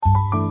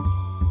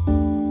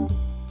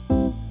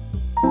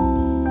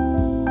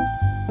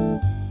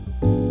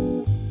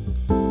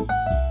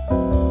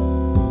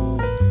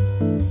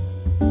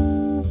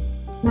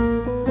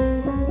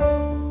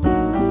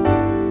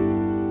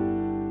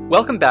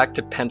Welcome back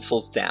to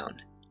Pencils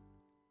Down.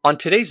 On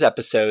today's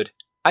episode,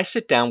 I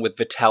sit down with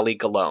Vitaly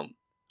Golomb,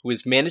 who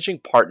is managing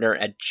partner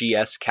at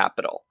GS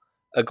Capital,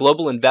 a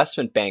global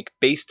investment bank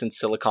based in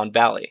Silicon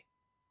Valley.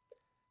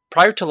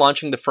 Prior to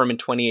launching the firm in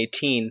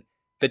 2018,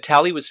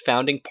 Vitaly was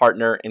founding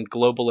partner and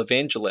global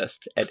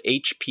evangelist at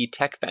HP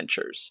Tech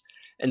Ventures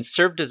and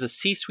served as a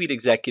C-suite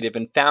executive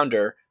and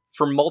founder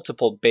for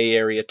multiple Bay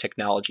Area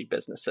technology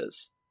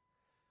businesses.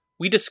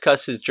 We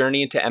discuss his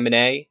journey into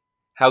M&A,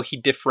 how he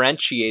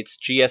differentiates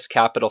GS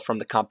Capital from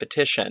the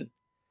competition,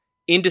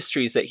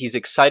 industries that he's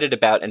excited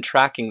about and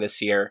tracking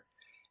this year,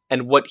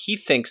 and what he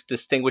thinks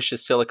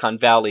distinguishes Silicon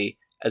Valley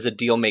as a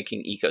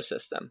deal-making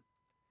ecosystem.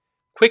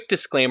 Quick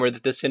disclaimer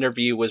that this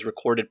interview was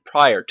recorded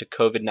prior to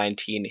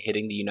COVID-19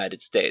 hitting the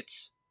United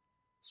States.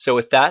 So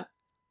with that,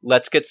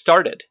 let's get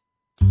started.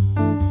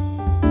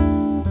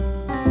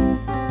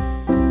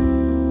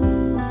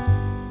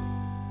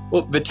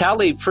 Well,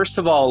 Vitaly, first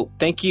of all,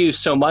 thank you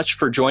so much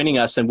for joining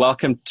us and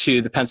welcome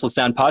to the Pencils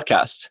Down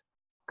podcast.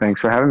 Thanks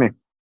for having me.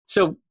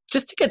 So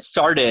just to get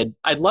started,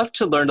 I'd love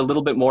to learn a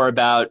little bit more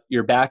about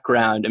your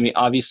background. I mean,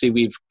 obviously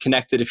we've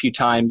connected a few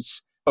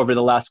times over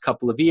the last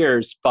couple of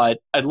years, but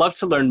I'd love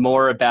to learn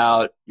more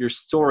about your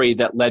story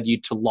that led you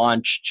to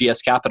launch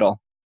GS Capital.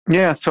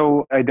 Yeah,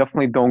 so I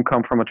definitely don't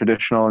come from a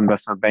traditional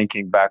investment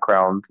banking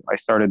background. I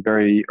started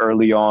very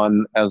early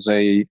on as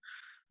a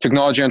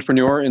technology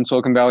entrepreneur in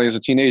Silicon Valley as a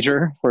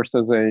teenager, first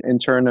as an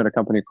intern at a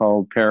company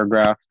called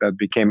Paragraph that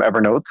became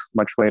Evernote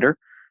much later.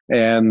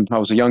 And I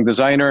was a young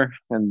designer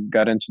and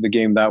got into the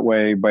game that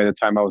way. By the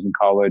time I was in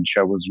college,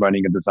 I was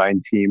running a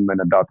design team in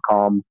a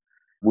 .com,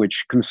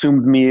 which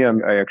consumed me.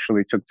 And I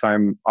actually took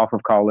time off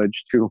of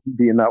college to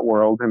be in that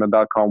world, in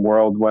the .com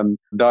world. When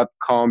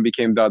 .com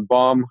became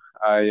 .bomb,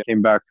 I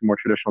came back to more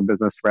traditional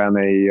business, ran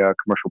a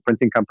commercial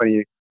printing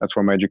company. That's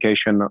where my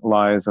education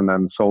lies, and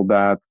then sold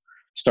that.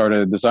 Started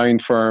a design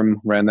firm,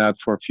 ran that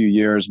for a few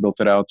years, built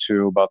it out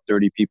to about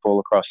 30 people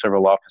across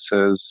several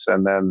offices,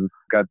 and then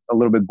got a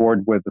little bit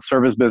bored with the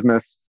service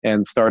business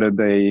and started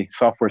a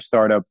software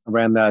startup.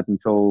 Ran that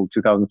until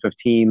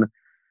 2015.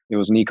 It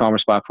was an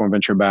e-commerce platform,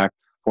 venture-backed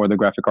for the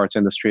graphic arts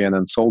industry, and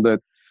then sold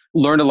it.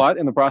 Learned a lot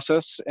in the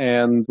process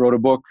and wrote a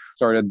book,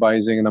 started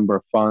advising a number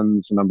of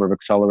funds, a number of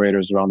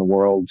accelerators around the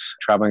world,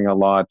 traveling a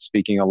lot,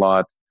 speaking a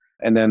lot.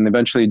 And then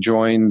eventually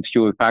joined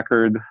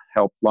Hewlett-Packard,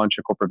 helped launch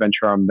a corporate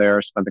venture arm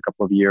there, spent a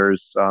couple of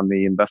years on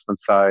the investment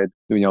side,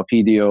 doing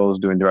LP deals,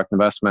 doing direct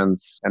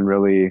investments. And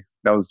really,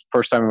 that was the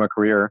first time in my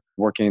career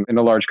working in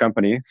a large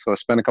company. So I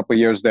spent a couple of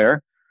years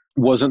there.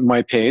 Wasn't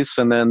my pace.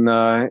 And then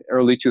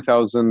early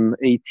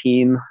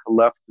 2018,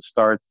 left to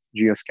start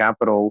GS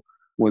Capital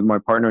with my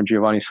partner,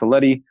 Giovanni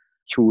Soletti,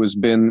 who has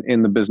been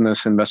in the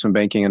business, investment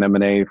banking and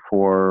M&A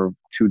for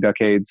 2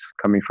 decades,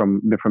 coming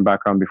from different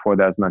background before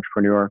that as an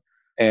entrepreneur.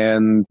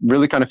 And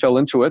really kind of fell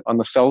into it on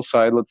the sell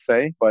side, let's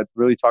say, but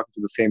really talking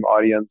to the same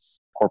audience,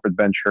 corporate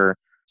venture,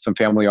 some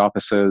family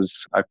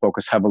offices. I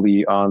focus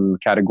heavily on the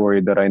category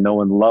that I know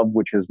and love,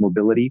 which is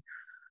mobility.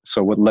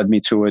 So what led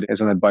me to it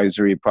is an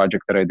advisory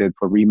project that I did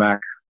for Rimac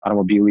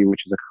Automobili,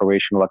 which is a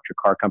Croatian electric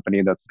car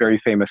company that's very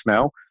famous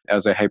now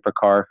as a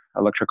hypercar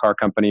electric car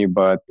company.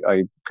 But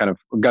I kind of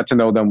got to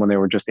know them when they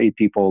were just 8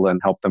 people and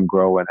helped them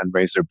grow and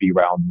raise their B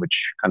round,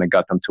 which kind of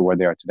got them to where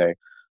they are today.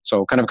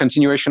 So kind of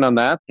continuation on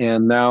that.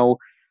 And now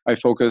I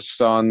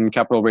focus on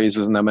capital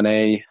raises and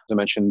M&A, as I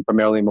mentioned,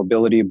 primarily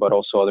mobility, but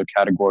also other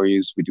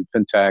categories. We do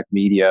fintech,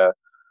 media,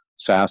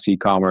 SaaS,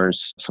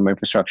 e-commerce, some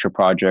infrastructure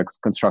projects,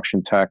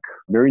 construction tech,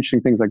 very interesting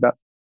things like that.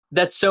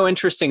 That's so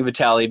interesting,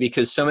 Vitaly,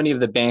 because so many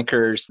of the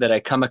bankers that I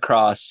come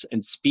across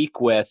and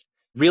speak with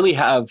really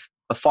have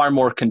a far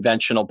more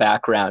conventional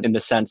background in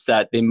the sense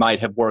that they might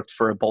have worked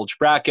for a bulge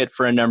bracket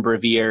for a number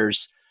of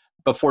years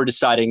before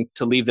deciding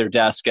to leave their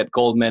desk at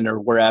Goldman or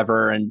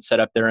wherever and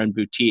set up their own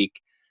boutique.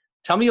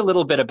 Tell me a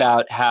little bit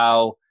about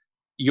how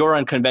your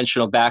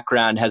unconventional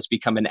background has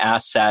become an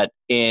asset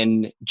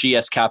in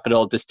GS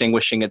Capital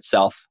distinguishing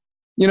itself.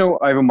 You know,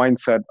 I have a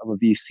mindset of a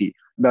VC.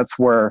 That's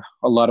where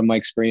a lot of my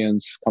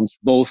experience comes,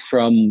 both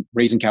from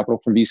raising capital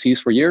from VCs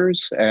for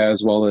years,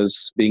 as well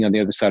as being on the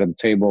other side of the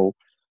table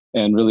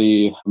and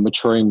really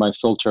maturing my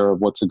filter of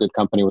what's a good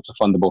company, what's a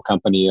fundable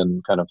company,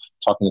 and kind of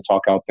talking the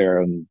talk out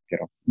there and,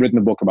 written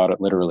a book about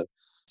it literally.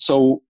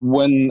 So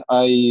when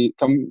I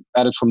come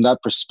at it from that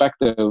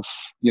perspective,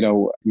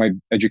 my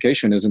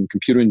education is in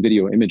computer and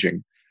video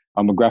imaging.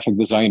 I'm a graphic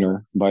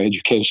designer by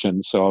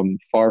education, so I'm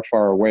far,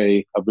 far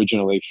away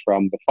originally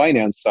from the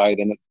finance side.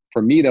 And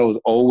for me, that was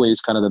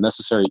always kind of the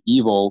necessary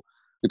evil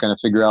to kind of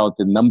figure out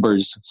the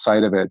numbers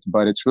side of it.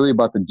 But it's really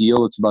about the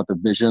deal. It's about the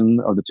vision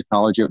of the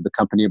technology of the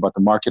company, about the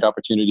market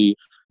opportunity,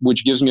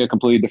 which gives me a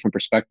completely different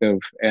perspective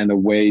and a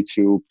way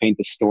to paint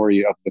the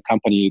story of the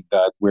company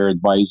that we're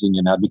advising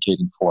and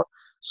advocating for.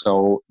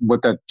 So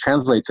what that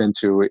translates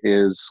into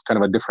is kind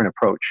of a different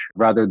approach.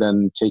 Rather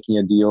than taking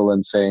a deal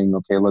and saying,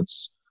 okay,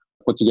 let's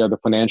put together a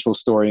financial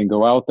story and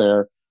go out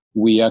there,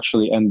 we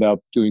actually end up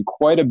doing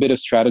quite a bit of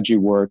strategy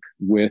work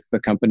with the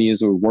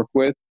companies we work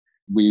with.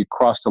 We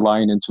cross the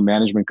line into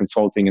management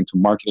consulting, into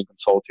marketing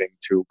consulting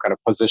to kind of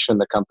position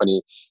the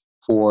company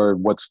for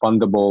what's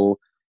fundable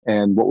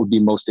and what would be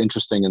most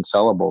interesting and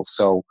sellable.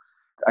 So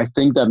I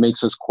think that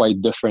makes us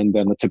quite different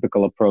than the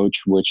typical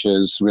approach, which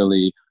is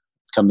really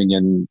coming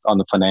in on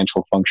the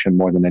financial function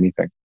more than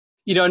anything.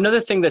 Another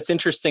thing that's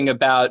interesting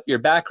about your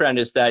background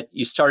is that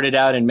you started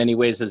out in many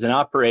ways as an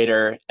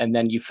operator, and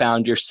then you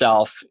found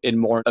yourself in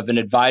more of an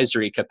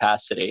advisory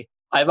capacity.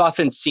 I've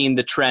often seen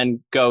the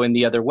trend go in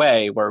the other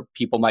way, where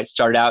people might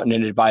start out in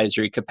an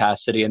advisory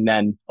capacity and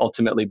then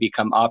ultimately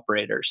become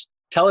operators.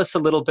 Tell us a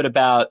little bit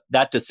about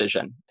that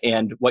decision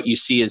and what you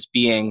see as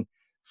being,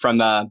 from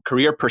a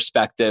career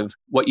perspective,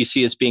 what you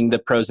see as being the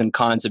pros and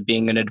cons of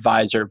being an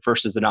advisor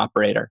versus an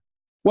operator.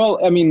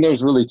 Well, I mean,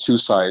 there's really two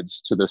sides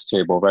to this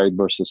table, right?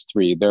 Versus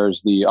three.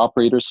 There's the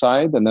operator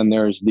side, and then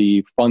there's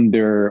the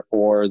funder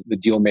or the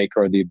deal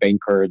maker or the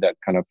banker that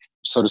kind of,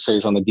 so to say,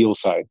 is on the deal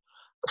side.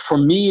 For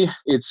me,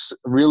 it's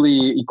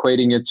really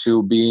equating it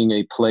to being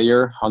a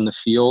player on the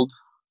field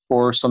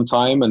for some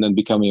time and then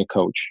becoming a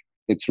coach.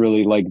 It's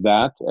really like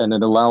that. And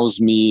it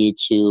allows me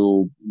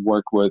to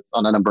work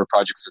on a number of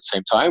projects at the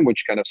same time,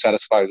 which kind of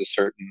satisfies a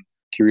certain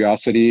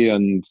curiosity.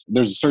 And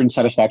there's a certain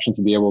satisfaction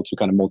to be able to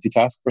kind of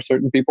multitask for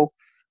certain people.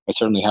 I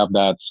certainly have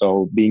that.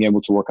 So being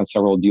able to work on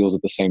several deals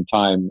at the same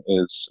time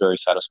is very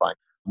satisfying.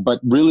 But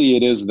really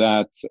it is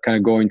that kind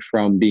of going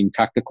from being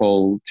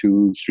tactical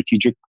to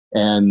strategic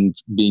and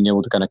being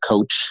able to kind of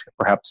coach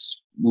perhaps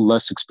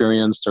less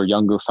experienced or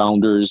younger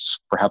founders,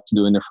 perhaps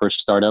doing their first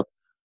startup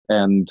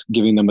and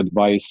giving them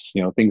advice,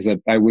 things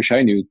that I wish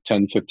I knew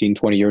 10, 15,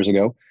 20 years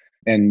ago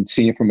and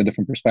seeing it from a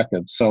different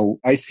perspective. So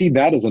I see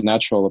that as a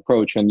natural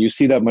approach. And you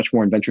see that much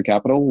more in venture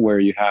capital, where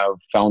you have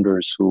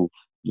founders who,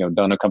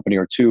 done a company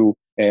or two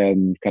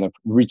and kind of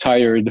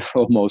retired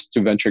almost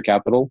to venture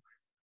capital,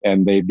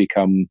 and they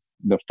become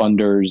the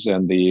funders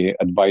and the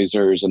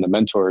advisors and the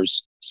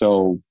mentors.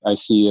 So I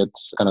see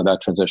it's kind of that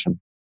transition.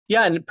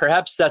 Yeah, and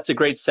perhaps that's a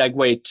great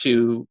segue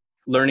to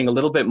learning a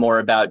little bit more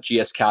about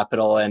GS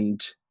Capital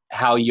and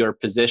how you're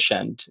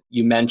positioned.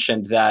 You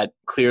mentioned that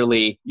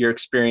clearly your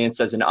experience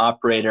as an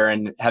operator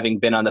and having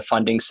been on the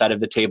funding side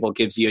of the table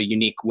gives you a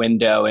unique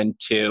window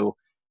into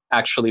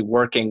actually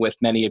working with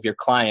many of your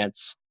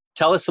clients.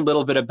 Tell us a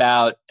little bit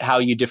about how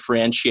you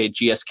differentiate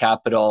GS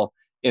Capital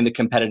in the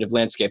competitive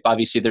landscape.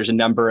 Obviously, there's a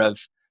number of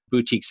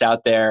boutiques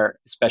out there,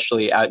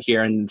 especially out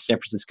here in the San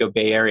Francisco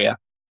Bay Area.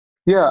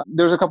 Yeah,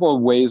 there's a couple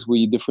of ways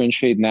we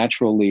differentiate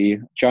naturally.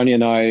 Johnny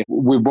and I,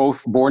 we're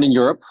both born in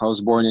Europe. I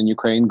was born in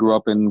Ukraine, grew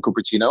up in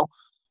Cupertino,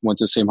 went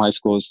to the same high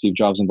school as Steve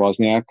Jobs in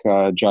Wozniak.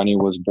 Johnny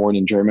was born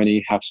in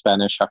Germany, half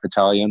Spanish, half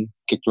Italian,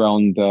 kicked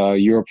around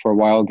Europe for a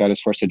while, got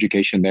his first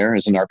education there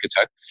as an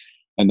architect,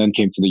 and then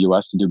came to the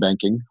US to do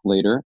banking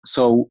later.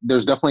 So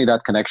there's definitely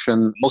that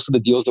connection. Most of the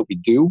deals that we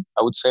do,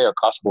 I would say, are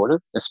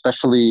cross-border,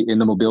 especially in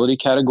the mobility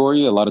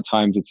category. A lot of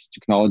times it's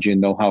technology and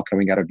know-how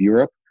coming out of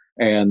Europe.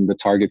 And the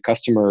target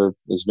customer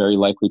is very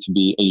likely to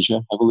be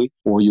Asia heavily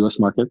or US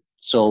market.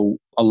 So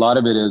a lot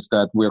of it is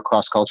that we're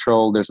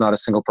cross-cultural. There's not a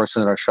single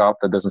person in our shop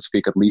that doesn't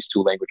speak at least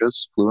two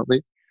languages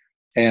fluently.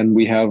 And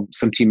we have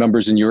some team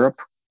members in Europe.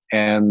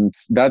 And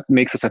that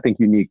makes us, I think,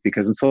 unique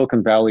because in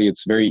Silicon Valley,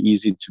 it's very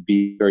easy to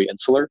be very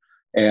insular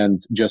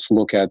and just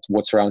look at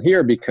what's around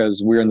here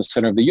because we're in the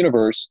center of the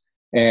universe.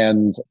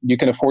 And you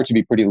can afford to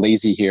be pretty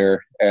lazy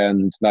here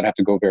and not have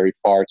to go very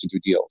far to do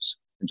deals.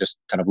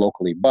 Just kind of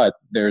locally. But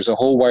there's a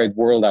whole wide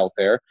world out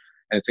there,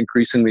 and it's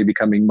increasingly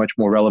becoming much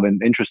more relevant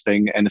and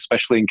interesting, and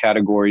especially in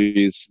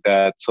categories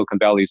that Silicon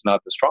Valley is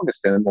not the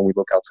strongest in when we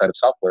look outside of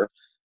software.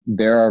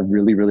 There are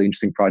really, really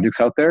interesting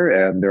projects out there,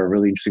 and there are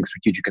really interesting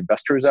strategic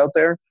investors out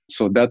there.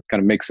 So that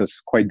kind of makes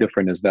us quite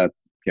different is that,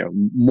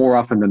 more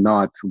often than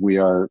not, we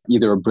are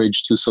either a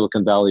bridge to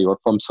Silicon Valley or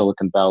from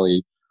Silicon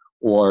Valley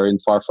or in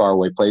far, far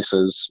away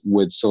places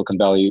with Silicon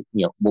Valley,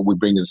 what we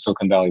bring is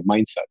Silicon Valley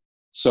mindset.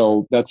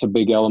 So that's a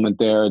big element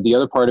there. The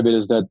other part of it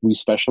is that we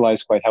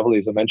specialize quite heavily.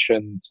 As I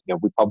mentioned,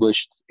 we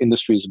published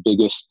industry's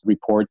biggest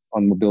report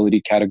on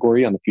mobility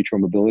category, on the future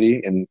of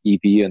mobility and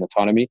EV and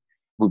autonomy.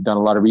 We've done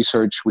a lot of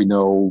research. We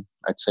know,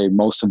 I'd say,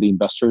 most of the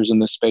investors in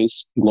this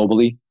space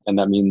globally, and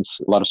that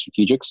means a lot of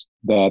strategics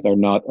that are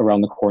not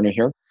around the corner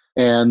here.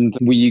 And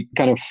we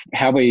kind of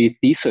have a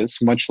thesis,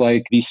 much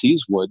like VCs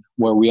would,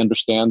 where we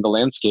understand the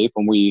landscape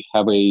and we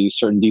have a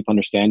certain deep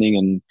understanding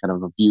and kind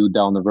of a view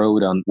down the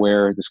road on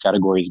where this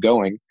category is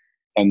going.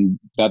 And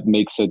that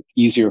makes it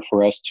easier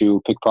for us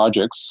to pick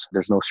projects.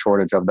 There's no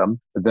shortage of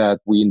them that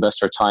we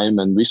invest our time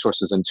and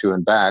resources into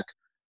and back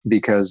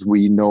because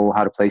we know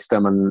how to place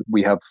them and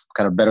we have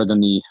kind of better than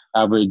the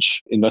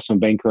average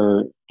investment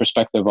banker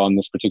perspective on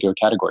this particular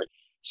category.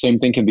 Same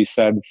thing can be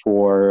said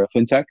for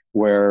fintech,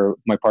 where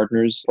my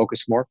partners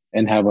focus more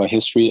and have a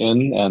history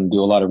in and do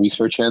a lot of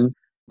research in.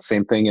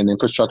 Same thing in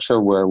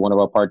infrastructure, where one of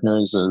our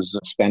partners is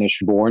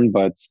Spanish born,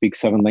 but speaks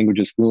 7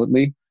 languages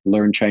fluently,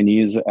 learned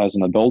Chinese as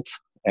an adult,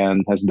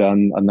 and has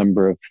done a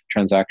number of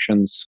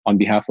transactions on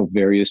behalf of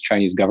various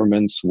Chinese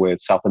governments with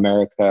South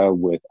America,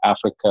 with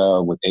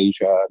Africa, with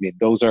Asia. I mean,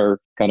 those are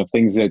kind of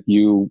things that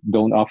you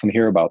don't often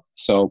hear about.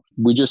 So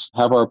we just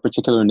have our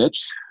particular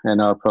niche and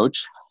our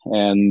approach.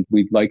 and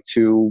we'd like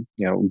to,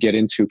 get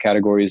into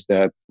categories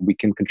that we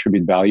can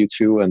contribute value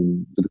to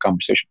and to the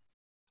conversation.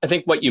 I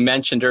think what you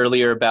mentioned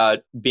earlier about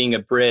being a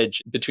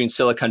bridge between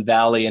Silicon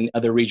Valley and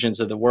other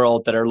regions of the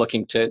world that are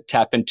looking to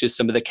tap into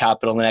some of the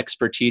capital and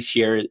expertise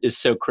here is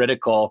so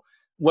critical.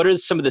 What are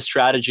some of the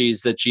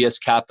strategies that GS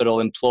Capital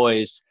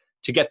employs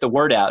to get the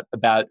word out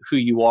about who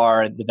you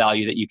are and the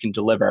value that you can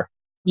deliver?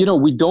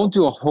 We don't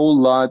do a whole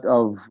lot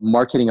of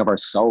marketing of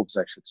ourselves,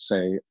 I should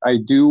say. I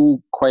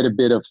do quite a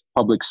bit of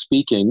public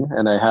speaking,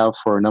 and I have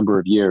for a number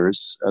of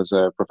years as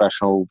a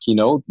professional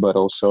keynote, but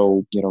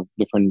also,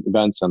 different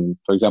events. And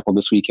for example,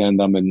 this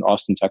weekend, I'm in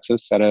Austin,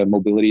 Texas at a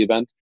mobility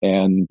event.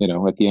 And,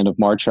 at the end of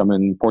March, I'm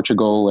in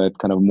Portugal at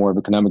kind of more of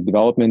an economic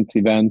development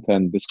event.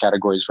 And this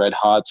category is red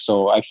hot.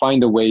 So I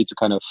find a way to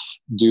kind of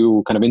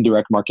do kind of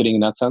indirect marketing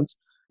in that sense.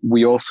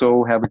 We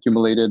also have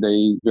accumulated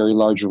a very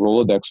large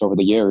Rolodex over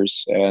the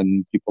years,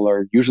 and people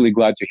are usually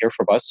glad to hear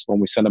from us. When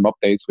we send them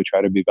updates, we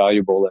try to be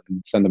valuable and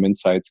send them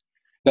insights.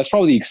 That's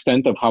probably the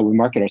extent of how we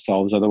market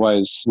ourselves.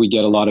 Otherwise, we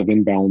get a lot of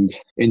inbound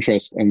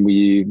interest, and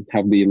we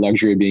have the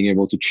luxury of being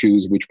able to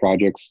choose which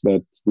projects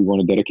that we want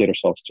to dedicate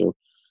ourselves to.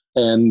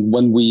 And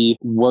when we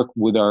work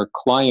with our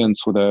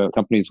clients, with the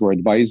companies we're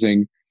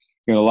advising,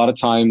 a lot of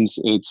times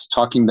it's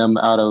talking them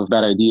out of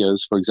bad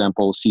ideas. For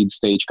example, seed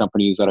stage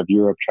companies out of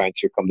Europe trying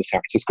to come to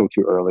San Francisco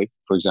too early,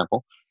 for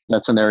example.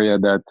 That's an area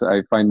that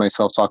I find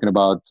myself talking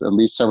about at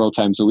least several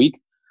times a week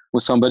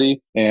with somebody,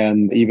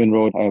 and even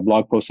wrote a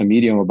blog post on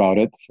Medium about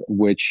it,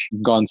 which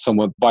gone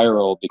somewhat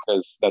viral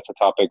because that's a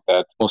topic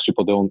that most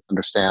people don't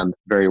understand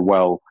very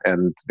well,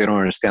 and they don't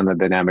understand the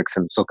dynamics.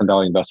 And Silicon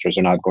Valley investors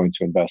are not going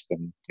to invest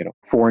in,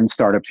 foreign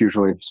startups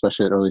usually,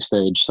 especially at early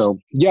stage. So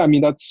yeah,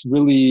 that's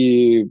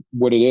really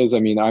what it is.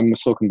 I'm a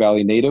Silicon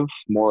Valley native,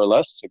 more or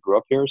less. I grew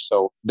up here,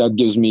 so that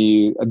gives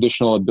me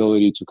additional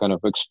ability to kind of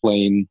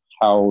explain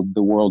how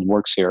the world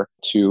works here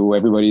to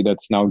everybody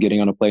that's now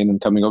getting on a plane and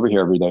coming over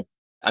here every day.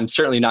 I'm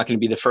certainly not going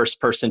to be the first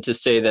person to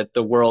say that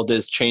the world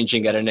is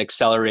changing at an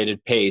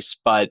accelerated pace,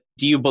 but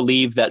do you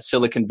believe that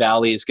Silicon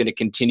Valley is going to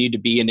continue to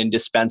be an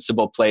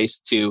indispensable place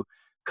to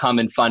come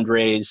and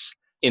fundraise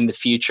in the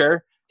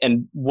future?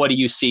 And what do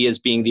you see as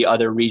being the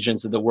other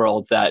regions of the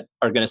world that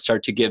are going to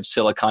start to give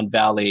Silicon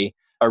Valley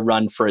a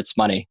run for its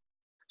money?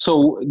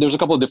 So there's a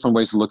couple of different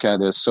ways to look at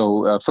this.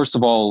 So first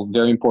of all,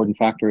 very important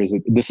factor is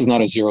that this is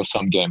not a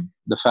zero-sum game.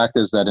 The fact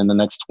is that in the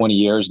next 20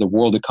 years, the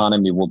world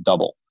economy will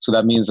double. So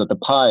that means that the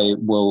pie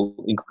will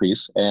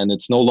increase, and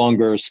it's no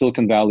longer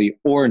Silicon Valley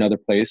or another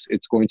place.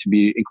 It's going to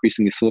be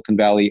increasingly Silicon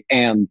Valley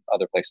and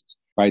other places,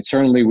 right?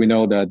 Certainly, we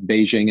know that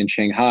Beijing and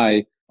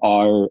Shanghai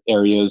are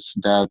areas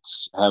that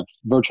have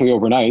virtually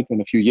overnight,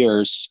 in a few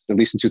years, at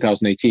least in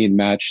 2018,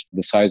 matched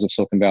the size of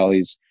Silicon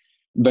Valley's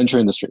venture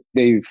industry.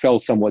 They fell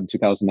somewhat in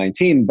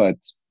 2019, but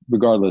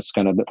regardless,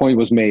 kind of the point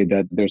was made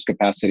that there's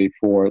capacity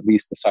for at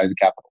least the size of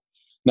capital.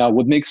 Now,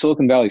 what makes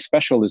Silicon Valley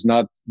special is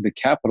not the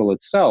capital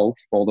itself,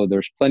 although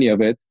there's plenty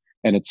of it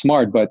and it's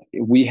smart, but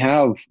we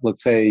have,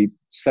 let's say,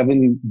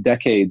 7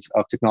 decades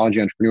of technology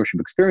entrepreneurship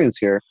experience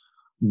here.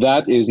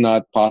 That is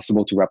not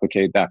possible to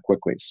replicate that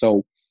quickly.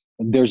 So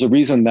there's a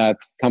reason that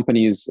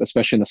companies,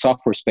 especially in the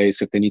software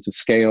space, if they need to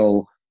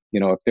scale,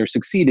 if they're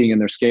succeeding and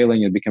they're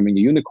scaling and becoming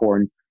a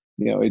unicorn,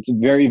 it's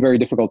very, very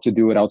difficult to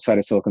do it outside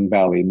of Silicon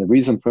Valley. And the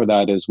reason for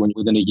that is when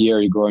within a year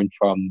you're growing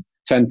from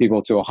 10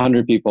 people to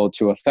 100 people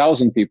to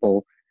 1,000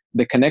 people,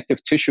 the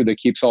connective tissue that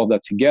keeps all of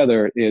that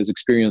together is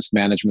experienced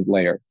management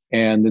layer.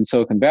 And in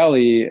Silicon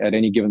Valley, at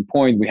any given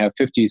point, we have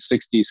 50,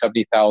 60,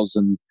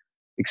 70,000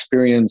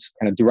 experienced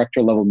kind of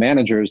director level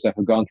managers that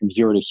have gone from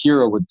zero to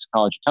hero with a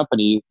technology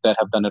company that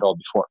have done it all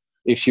before.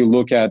 If you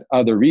look at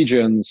other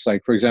regions,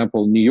 like for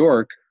example, New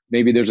York,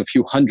 maybe there's a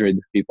few hundred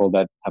people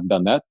that have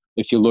done that.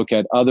 If you look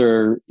at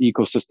other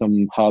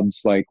ecosystem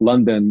hubs like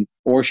London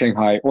or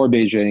Shanghai or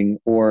Beijing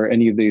or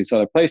any of these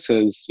other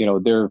places,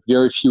 there are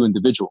very few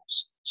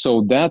individuals.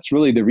 So that's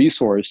really the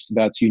resource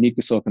that's unique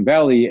to Silicon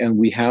Valley. And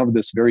we have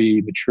this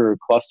very mature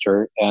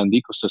cluster and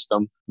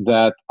ecosystem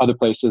that other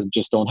places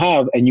just don't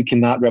have. And you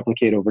cannot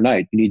replicate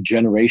overnight. You need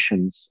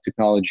generations of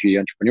technology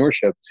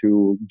entrepreneurship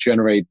to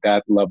generate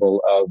that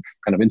level of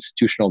kind of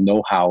institutional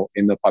know-how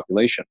in the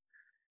population.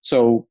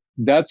 So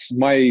that's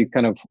my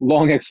kind of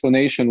long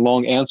explanation,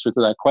 long answer to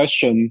that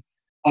question.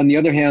 On the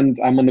other hand,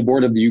 I'm on the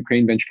board of the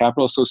Ukraine Venture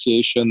Capital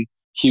Association,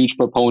 huge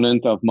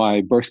proponent of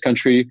my birth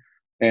country,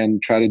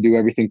 and try to do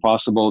everything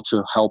possible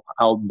to help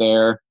out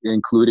there,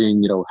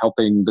 including,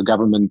 helping the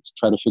government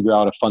try to figure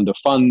out a fund of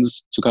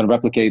funds to kind of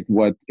replicate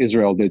what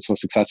Israel did so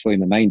successfully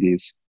in the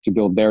 90s to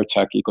build their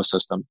tech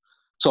ecosystem.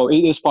 So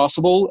it is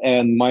possible.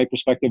 And my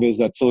perspective is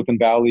that Silicon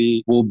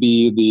Valley will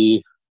be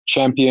the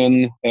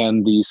champion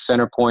and the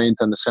center point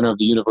and the center of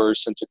the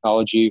universe in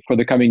technology for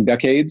the coming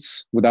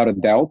decades, without a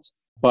doubt.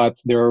 But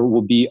there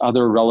will be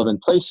other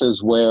relevant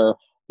places where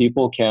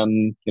people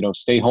can,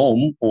 stay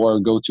home or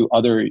go to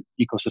other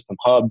ecosystem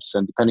hubs.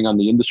 And depending on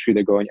the industry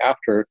they're going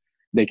after,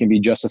 they can be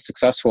just as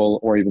successful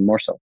or even more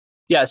so.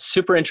 Yeah,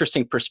 super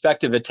interesting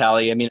perspective,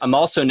 Vitaly. I'm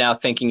also now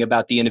thinking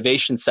about the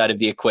innovation side of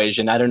the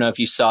equation. I don't know if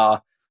you saw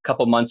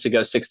couple months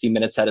ago, 60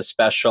 Minutes had a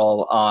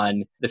special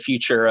on the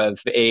future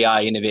of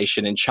AI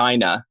innovation in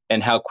China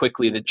and how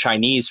quickly the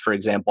Chinese, for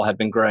example, have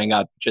been growing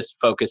up just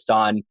focused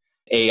on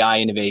AI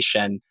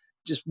innovation.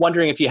 Just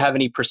wondering if you have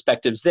any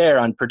perspectives there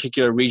on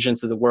particular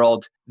regions of the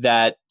world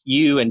that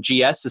you and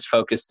GS is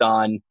focused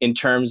on in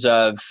terms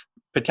of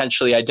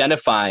potentially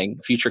identifying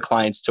future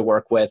clients to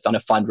work with on a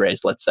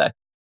fundraise, let's say.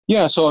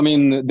 Yeah, so I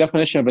mean, the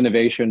definition of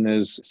innovation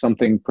is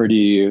something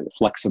pretty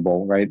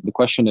flexible, right? The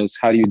question is,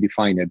 how do you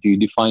define it? Do you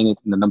define it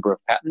in the number of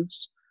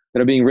patents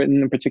that are being written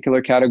in a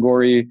particular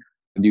category?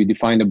 Do you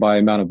define it by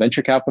amount of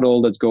venture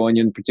capital that's going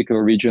in a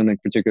particular region, in a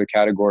particular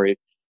category?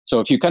 So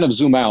if you kind of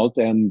zoom out,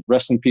 and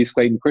rest in peace,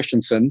 Clayton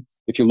Christensen,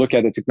 if you look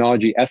at the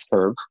technology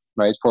S-curve,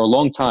 right, for a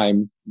long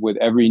time, with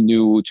every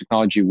new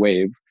technology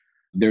wave,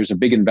 there's a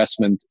big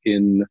investment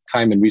in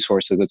time and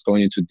resources that's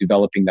going into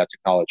developing that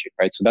technology,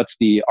 right? So that's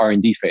the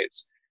R&D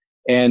phase.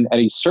 And at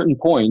a certain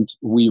point,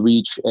 we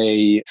reach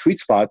a sweet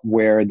spot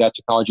where that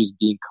technology is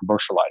being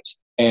commercialized.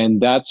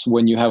 And that's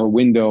when you have a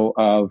window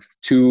of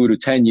 2 to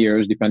 10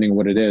 years, depending on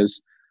what it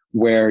is,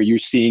 where you're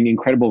seeing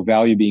incredible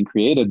value being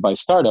created by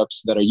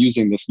startups that are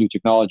using this new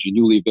technology,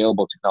 newly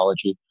available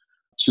technology,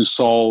 to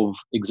solve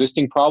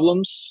existing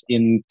problems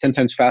in 10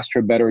 times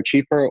faster, better,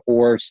 cheaper,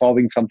 or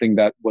solving something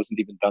that wasn't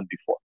even done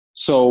before.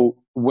 So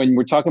when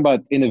we're talking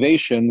about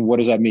innovation, what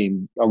does that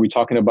mean? Are we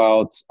talking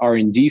about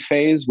R&D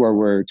phase where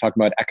we're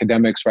talking about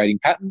academics writing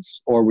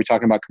patents, or are we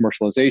talking about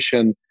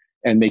commercialization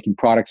and making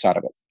products out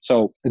of it?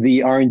 So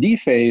the R&D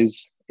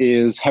phase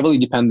is heavily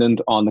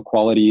dependent on the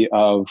quality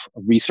of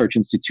research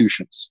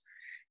institutions.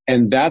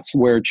 And that's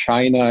where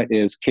China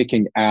is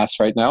kicking ass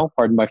right now,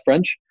 pardon my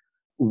French,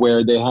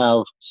 where they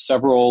have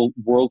several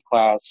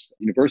world-class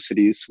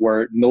universities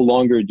where no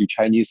longer do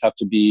Chinese have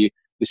to be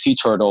the sea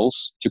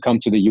turtles to come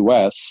to the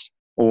US,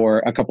 or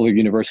a couple of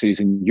universities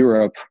in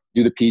Europe,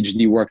 do the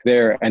PhD work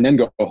there, and then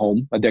go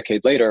home a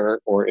decade later,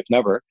 or if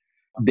never,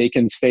 they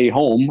can stay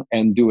home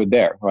and do it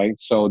there, right?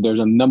 So there's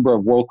a number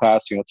of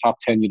world-class, top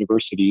 10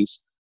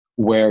 universities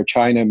where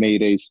China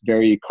made a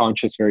very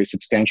conscious, very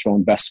substantial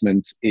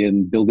investment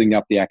in building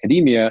up the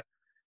academia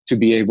to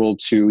be able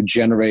to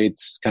generate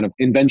kind of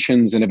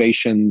inventions,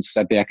 innovations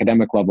at the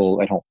academic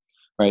level at home,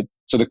 right?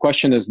 So the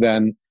question is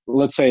then,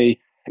 let's say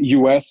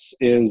US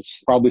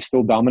is probably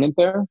still dominant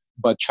there,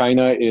 but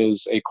China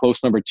is a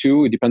close number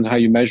 2. It depends on how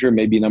you measure,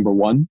 maybe number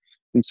 1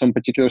 in some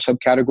particular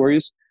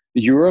subcategories.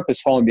 Europe is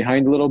falling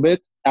behind a little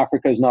bit.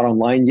 Africa is not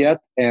online yet.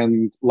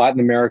 And Latin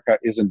America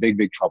is in big,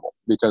 big trouble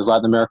because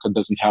Latin America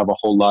doesn't have a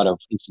whole lot of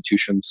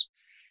institutions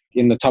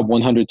in the top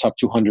 100, top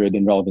 200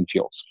 in relevant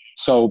fields.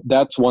 So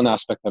that's one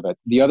aspect of it.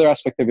 The other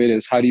aspect of it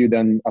is, how do you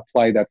then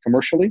apply that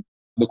commercially?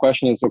 The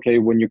question is, okay,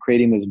 when you're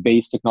creating this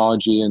base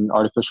technology in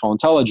artificial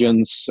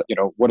intelligence,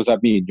 what does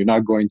that mean? You're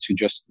not going to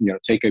just,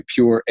 take a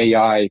pure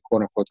AI,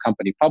 quote unquote,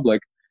 company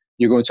public.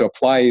 You're going to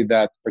apply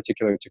that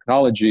particular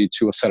technology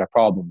to a set of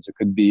problems. It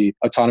could be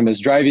autonomous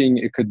driving.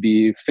 It could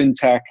be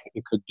fintech.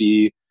 It could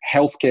be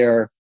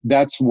healthcare.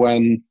 That's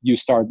when you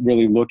start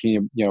really looking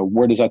at,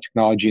 where does that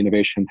technology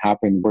innovation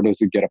happen? Where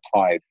does it get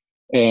applied?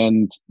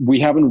 And we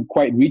haven't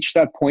quite reached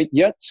that point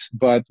yet,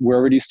 but we're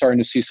already starting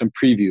to see some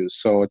previews.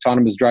 So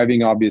autonomous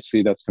driving,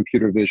 obviously, that's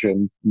computer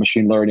vision,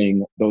 machine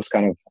learning, those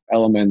kind of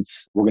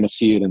elements. We're going to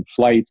see it in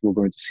flight. We're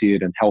going to see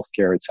it in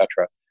healthcare, et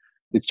cetera.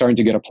 It's starting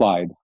to get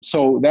applied.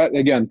 So that,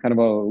 again, kind of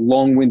a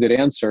long-winded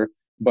answer,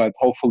 but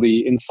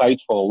hopefully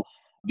insightful,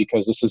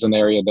 because this is an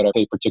area that I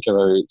pay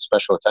particularly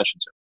special attention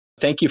to.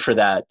 Thank you for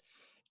that.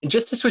 And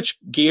just to switch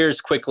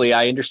gears quickly,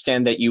 I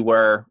understand that you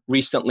were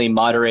recently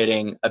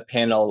moderating a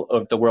panel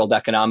of the World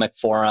Economic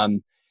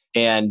Forum.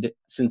 And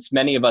since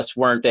many of us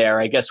weren't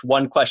there, I guess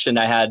one question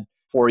I had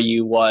for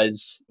you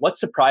was, what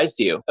surprised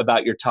you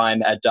about your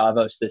time at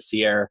Davos this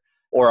year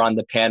or on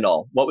the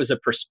panel? What was a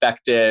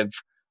perspective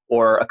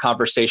or a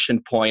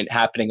conversation point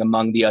happening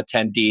among the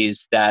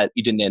attendees that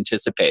you didn't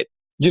anticipate?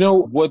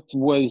 What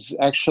was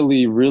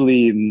actually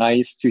really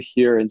nice to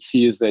hear and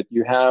see is that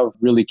you have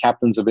really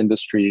captains of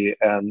industry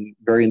and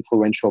very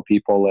influential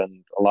people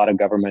and a lot of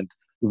government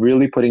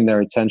really putting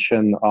their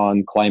attention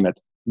on climate.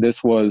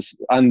 This was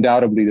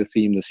undoubtedly the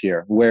theme this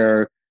year,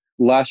 where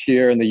last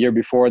year and the year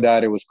before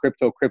that, it was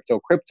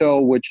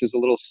crypto, which is a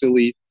little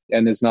silly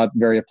and is not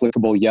very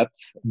applicable yet.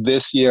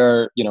 This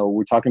year,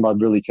 we're talking about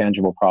really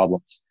tangible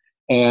problems.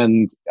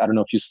 And I don't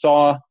know if you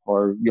saw,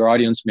 or your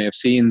audience may have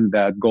seen,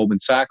 that Goldman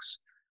Sachs,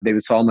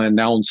 David Solomon,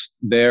 announced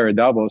there at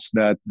Davos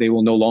that they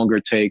will no longer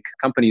take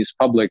companies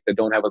public that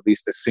don't have at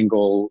least a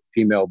single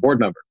female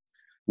board member,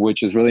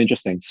 which is really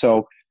interesting.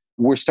 So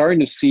we're starting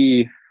to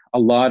see a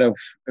lot of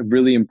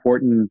really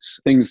important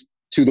things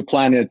to the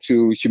planet,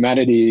 to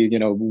humanity,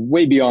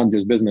 way beyond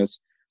just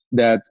business,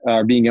 that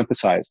are being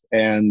emphasized.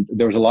 And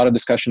there was a lot of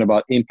discussion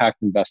about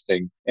impact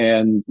investing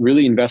and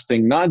really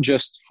investing not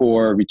just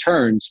for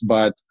returns,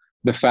 but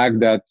the fact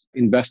that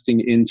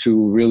investing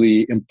into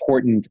really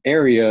important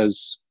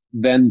areas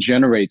then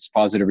generates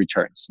positive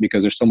returns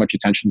because there's so much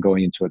attention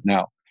going into it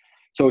now.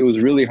 So it was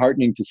really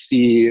heartening to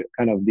see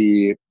kind of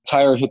the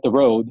tire hit the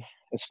road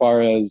as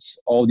far as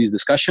all these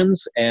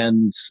discussions.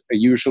 And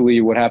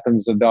usually what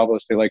happens at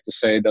Davos, they like to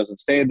say, doesn't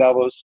stay at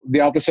Davos.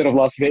 The opposite of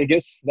Las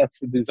Vegas, that's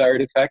the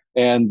desired effect.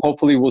 And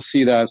hopefully we'll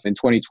see that in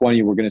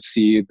 2020, we're going to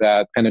see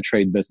that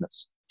penetrate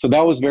business. So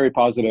that was very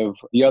positive.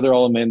 The other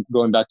element,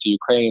 going back to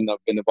Ukraine,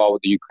 I've been involved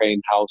with the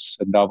Ukraine House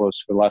at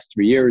Davos for the last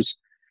 3 years.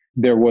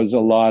 There was a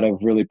lot of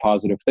really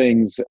positive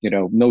things.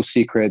 No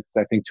secret,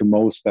 I think, to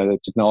most that a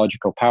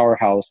technological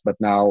powerhouse, but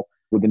now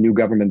with the new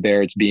government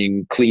there, it's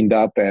being cleaned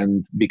up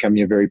and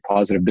becoming a very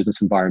positive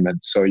business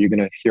environment. So you're going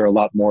to hear a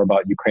lot more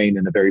about Ukraine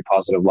in a very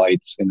positive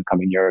light in the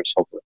coming years,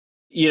 hopefully.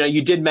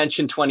 You did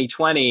mention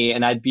 2020,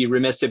 and I'd be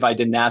remiss if I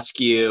didn't ask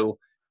you,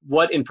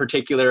 what in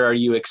particular are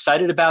you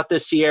excited about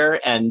this year?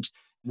 And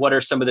what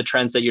are some of the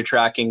trends that you're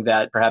tracking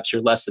that perhaps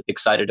you're less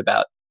excited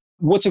about?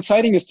 What's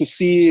exciting is to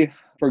see,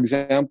 for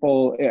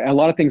example, a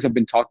lot of things have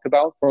been talked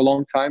about for a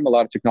long time, a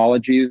lot of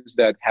technologies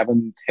that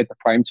haven't hit the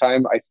prime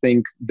time. I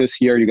think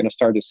this year you're going to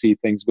start to see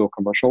things go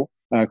commercial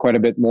quite a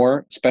bit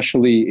more,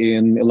 especially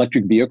in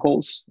electric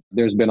vehicles.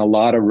 There's been a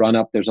lot of run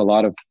up. There's a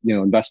lot of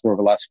investment over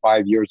the last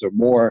 5 years or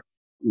more,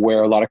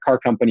 where a lot of car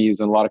companies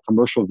and a lot of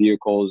commercial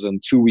vehicles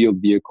and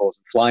two-wheeled vehicles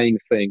and flying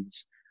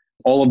things,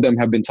 all of them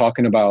have been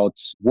talking about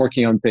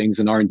working on things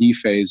in R&D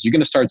phase. You're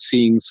going to start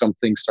seeing some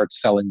things start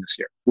selling this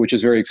year, which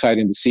is very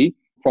exciting to see.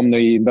 From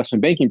the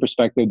investment banking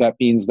perspective, that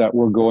means that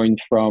we're going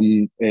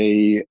from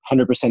a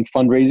 100%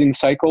 fundraising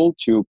cycle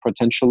to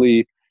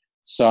potentially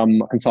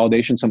some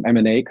consolidation, some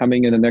M&A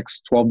coming in the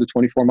next 12 to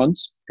 24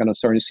 months. Kind of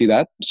starting to see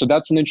that. So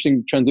that's an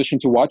interesting transition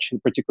to watch,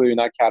 particularly in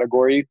that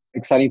category.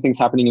 Exciting things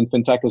happening in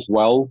fintech as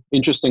well.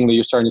 Interestingly,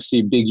 you're starting to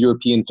see big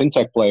European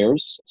fintech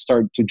players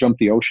start to jump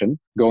the ocean,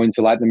 go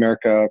into Latin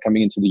America,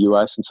 coming into the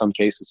US in some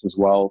cases as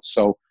well.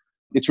 So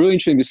it's really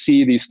interesting to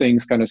see these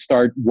things kind of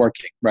start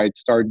working, right?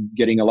 Start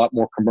getting a lot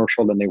more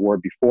commercial than they were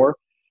before.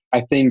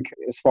 I think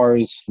as far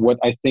as what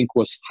I think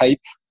was hype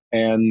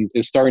and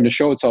is starting to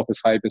show itself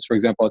as hype is, for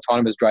example,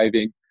 autonomous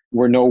driving.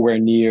 We're nowhere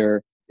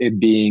near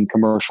it being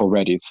commercial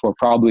ready for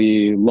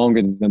probably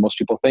longer than most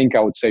people think.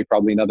 I would say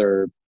probably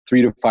another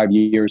 3 to 5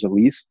 years at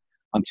least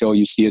until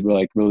you see it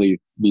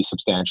really be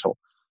substantial.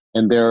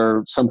 And there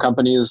are some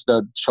companies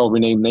that shall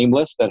remain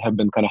nameless that have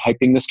been kind of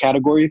hyping this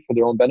category for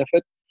their own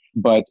benefit,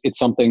 but it's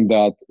something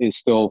that is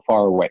still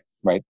far away,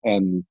 right?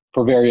 And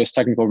for various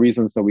technical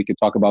reasons that we could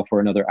talk about for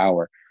another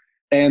hour.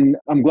 And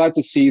I'm glad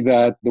to see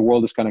that the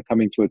world is kind of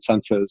coming to its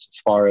senses as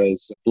far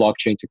as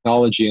blockchain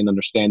technology and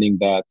understanding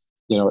that,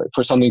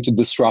 for something to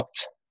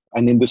disrupt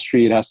an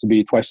industry, it has to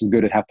be twice as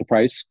good at half the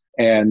price.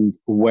 And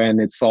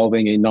when it's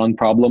solving a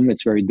non-problem,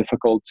 it's very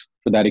difficult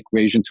for that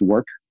equation to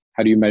work.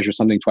 How do you measure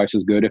something twice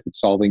as good if it's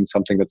solving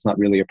something that's not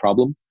really a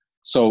problem?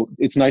 So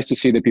it's nice to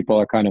see that people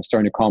are kind of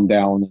starting to calm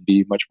down and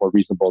be much more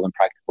reasonable and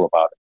practical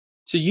about it.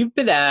 So you've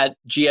been at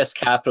GS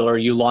Capital, or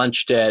you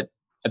launched it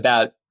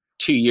about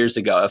 2 years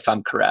ago, if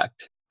I'm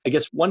correct. I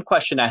guess one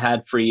question I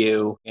had for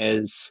you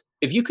is,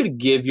 if you could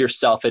give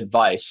yourself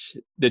advice,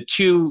 the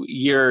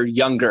 2-year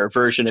younger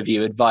version of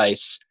you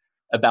advice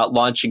about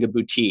launching a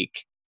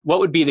boutique, what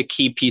would be the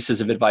key pieces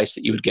of advice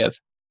that you would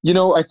give?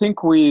 I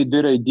think we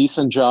did a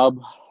decent job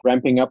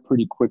ramping up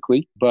pretty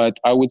quickly, but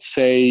I would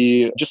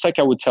say, just like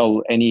I would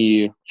tell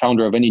any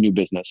founder of any new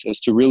business, is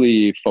to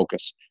really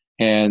focus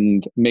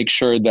and make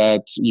sure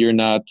that you're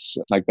not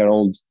like that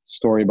old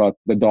story about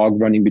the dog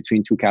running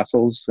between two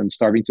castles and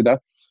starving to death,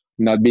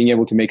 not being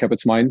able to make up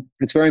its mind.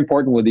 It's very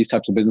important with these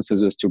types of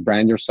businesses is to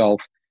brand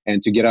yourself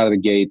and to get out of the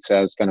gates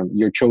as kind of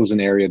your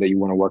chosen area that you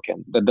want to work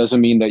in. That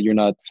doesn't mean that you're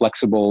not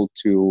flexible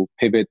to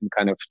pivot and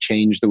kind of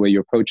change the way you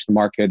approach the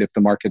market if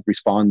the market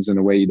responds in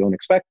a way you don't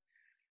expect,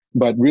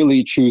 but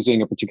really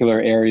choosing a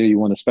particular area you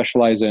want to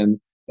specialize in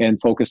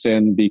and focus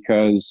in,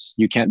 because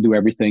you can't do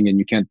everything and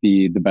you can't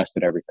be the best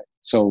at everything.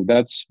 So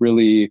that's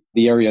really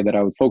the area that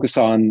I would focus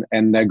on.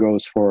 And that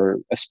goes for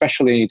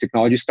especially any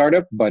technology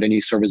startup, but any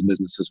service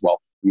business as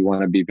well. You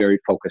want to be very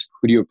focused.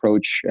 Who do you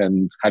approach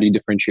and how do you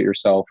differentiate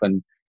yourself?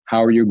 And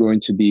how are you going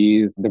to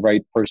be the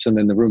right person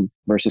in the room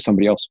versus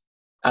somebody else?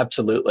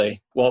 Absolutely.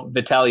 Well,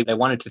 Vitaly, I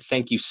wanted to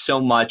thank you so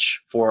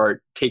much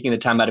for taking the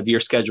time out of your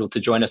schedule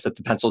to join us at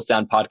the Pencils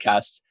Down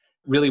podcast.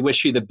 Really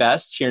wish you the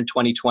best here in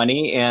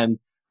 2020 and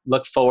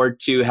look forward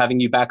to having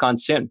you back on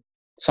soon.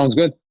 Sounds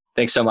good.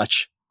 Thanks so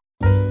much.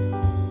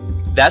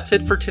 That's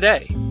it for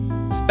today.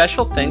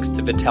 Special thanks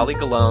to Vitaly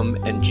Golomb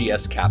and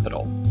GS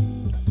Capital.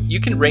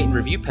 You can rate and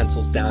review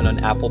Pencils Down on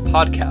Apple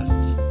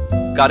Podcasts.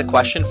 Got a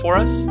question for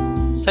us?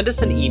 Send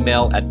us an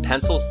email at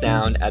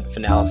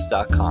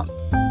pencilsdown@finalis.com.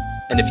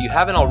 And if you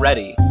haven't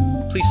already,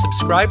 please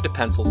subscribe to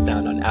Pencils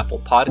Down on Apple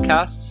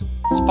Podcasts,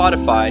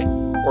 Spotify,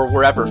 or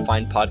wherever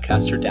fine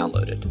podcasts are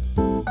downloaded.